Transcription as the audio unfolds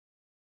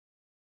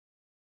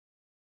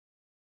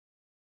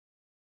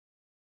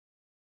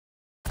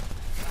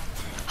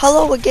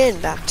Hello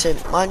again, back to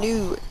my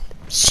new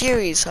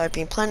series I've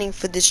been planning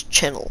for this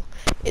channel.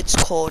 It's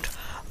called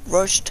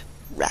Roast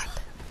Rap.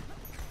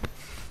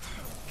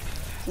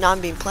 Now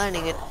I've been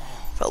planning it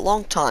for a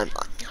long time.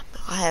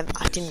 I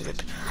didn't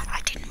rip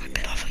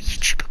it off a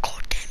YouTuber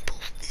called Dample.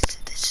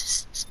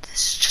 This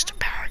is just a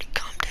parody.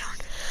 Calm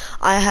down.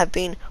 I have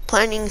been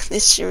planning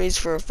this series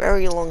for a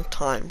very long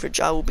time,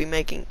 which I will be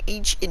making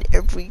each and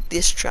every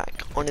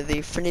Disstrack on the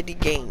Affinity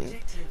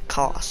Gaming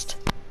cast.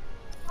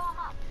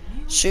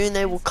 Soon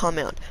they will come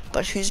out,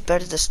 but who's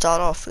better to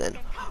start off than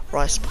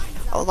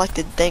riceboi? I would like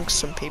to thank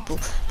some people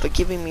for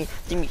giving me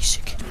the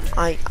music.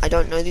 I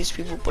don't know these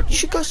people, but you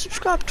should go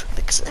subscribe to them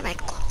because they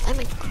make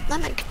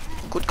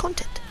good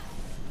content.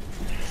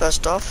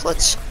 First off,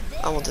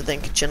 I want to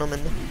thank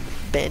Gentleman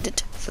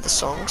Bandit for the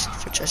songs,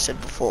 which I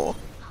said before.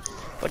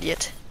 But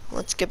yet,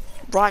 let's get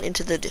right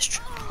into the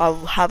district. I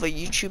will have a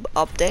YouTube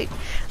update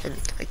and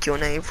a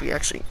Q&A if we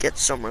actually get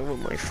somewhere with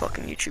my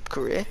fucking YouTube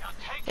career.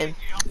 And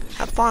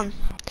have fun.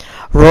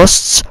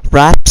 Roasts,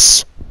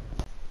 raps.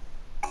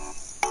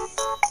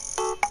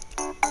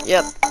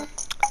 Yep.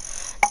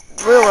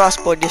 Real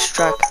riceboi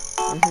Disstrack.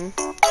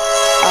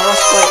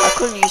 Riceboi, I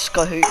couldn't use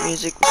Kahoot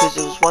music because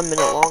it was 1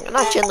 minute long, and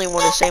I generally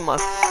want to say my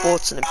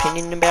thoughts and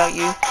opinion about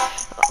you.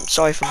 I'm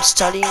sorry if I'm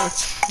studying.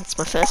 It's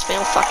my first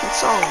fail fucking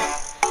song.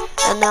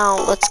 And now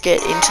let's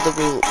get into the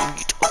real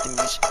meat of the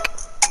music.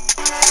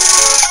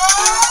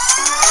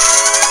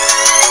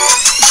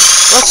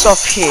 Let's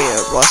off here,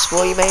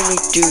 riceboi. You made me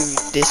do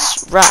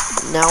this rap.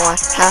 Now I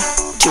have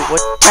to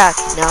attack.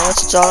 Now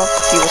let's start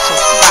off here with some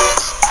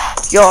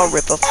facts. You're a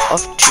rip-off of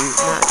Too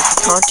Mad. If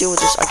you can't deal with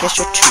this, I guess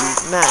you're too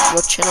mad.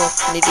 Your channel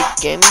Affinity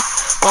Gaming?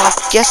 Well, I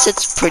guess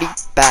it's pretty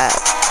bad.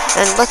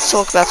 And let's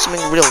talk about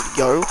something real,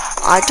 yo.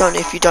 I don't know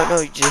if you don't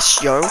know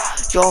this, yo.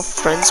 Your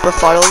friends will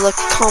fight all the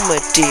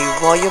comedy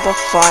while you're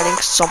fighting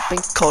something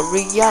called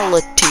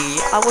reality.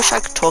 I wish I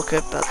could talk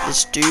about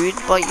this, dude,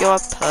 but you're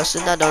a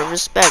person that I don't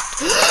respect.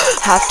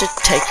 Have to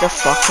take a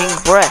fucking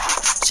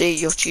breath. See,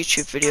 your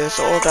YouTube videos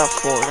are all about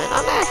Fortnite,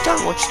 and I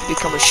don't want you to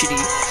become a shitty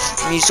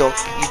music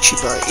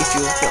YouTuber if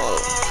you will.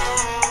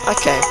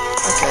 Okay,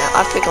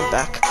 I think I'm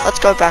back. Let's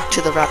go back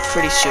to the rap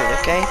pretty soon,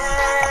 okay?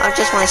 I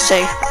just want to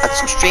say, add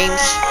some streams,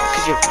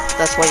 because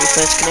that's why you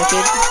first connected.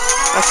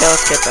 Okay,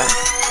 let's get back.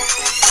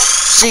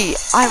 See,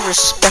 I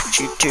respect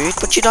you, dude,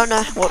 but you don't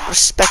know what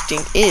respecting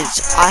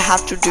is. I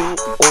have to do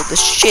all the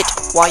shit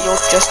while you're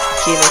just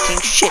here making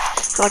shit.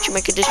 How about you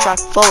make a diss track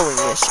following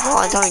this? Well,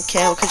 I don't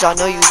care, because I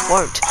know you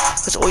won't.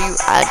 Because all you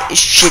add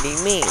is shitty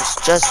memes.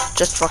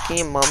 Just fucking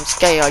your mom's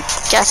gay. I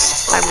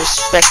guess I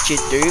respect you,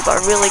 dude, but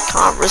I really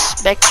can't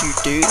respect you,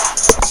 dude.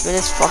 This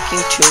minute's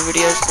fucking 2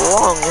 videos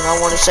long, and I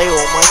want to say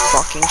all my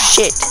fucking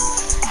shit.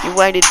 You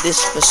waited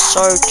this for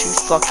so too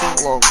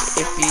fucking long.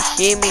 If you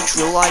hear me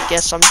drill, I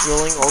guess I'm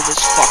drilling all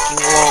this fucking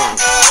long.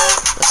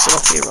 Let's sit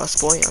up here,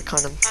 riceboi. I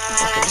kind of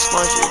fucking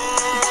despise you.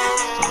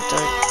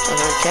 I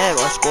don't care,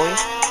 riceboi.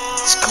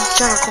 It's a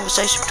general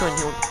conversation between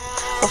you.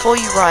 Before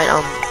you write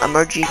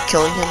emoji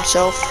killing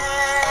himself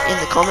in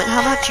the comment,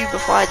 how about you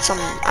provide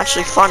something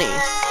actually funny?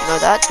 You know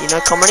that? You know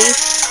comedy?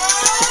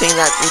 It's the thing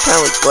that you're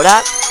apparently good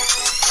at.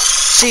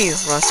 See,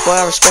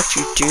 riceboi, I respect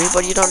you, dude,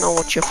 but you don't know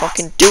what you're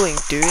fucking doing,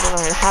 dude, and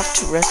I have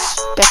to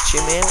respect you,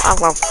 man. I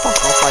won't fuck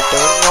off, I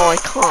don't. No, I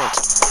can't.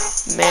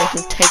 Man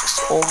who takes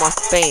all my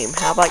fame.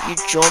 How about you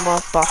join my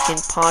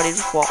fucking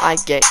parties while I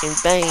get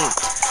invaded?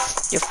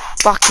 You're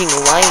fucking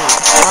lame.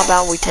 How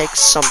about we take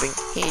something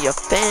here? Your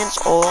fans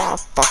all are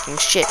fucking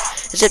shit.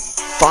 Is it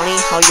funny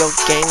how your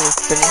gaming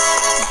Affinity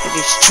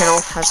channel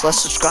has less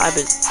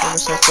subscribers?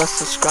 Almost has less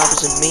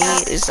subscribers than me.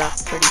 Is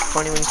that pretty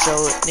funny when you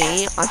tell it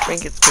me? I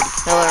think it's pretty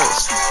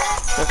hilarious.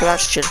 Look at that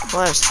shit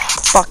first.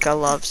 Fuck, I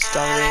love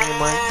stuttering in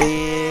my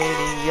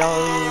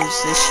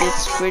videos. This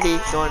shit's pretty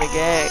gonna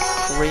get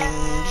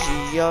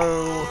cringy,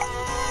 yo.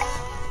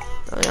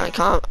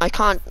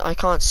 I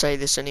can't say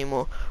this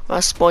anymore.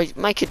 Riceboi,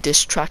 make a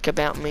diss track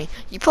about me.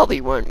 You probably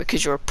won't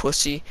because you're a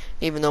pussy.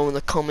 Even though in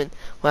the comment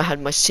where I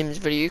had my Sims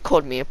video, you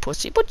called me a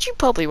pussy. But you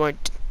probably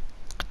won't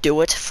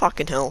do it.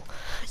 Fucking hell.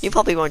 You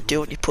probably won't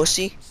do it, you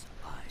pussy.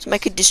 So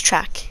make a diss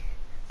track.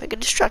 Make a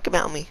diss track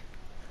about me.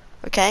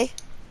 Okay?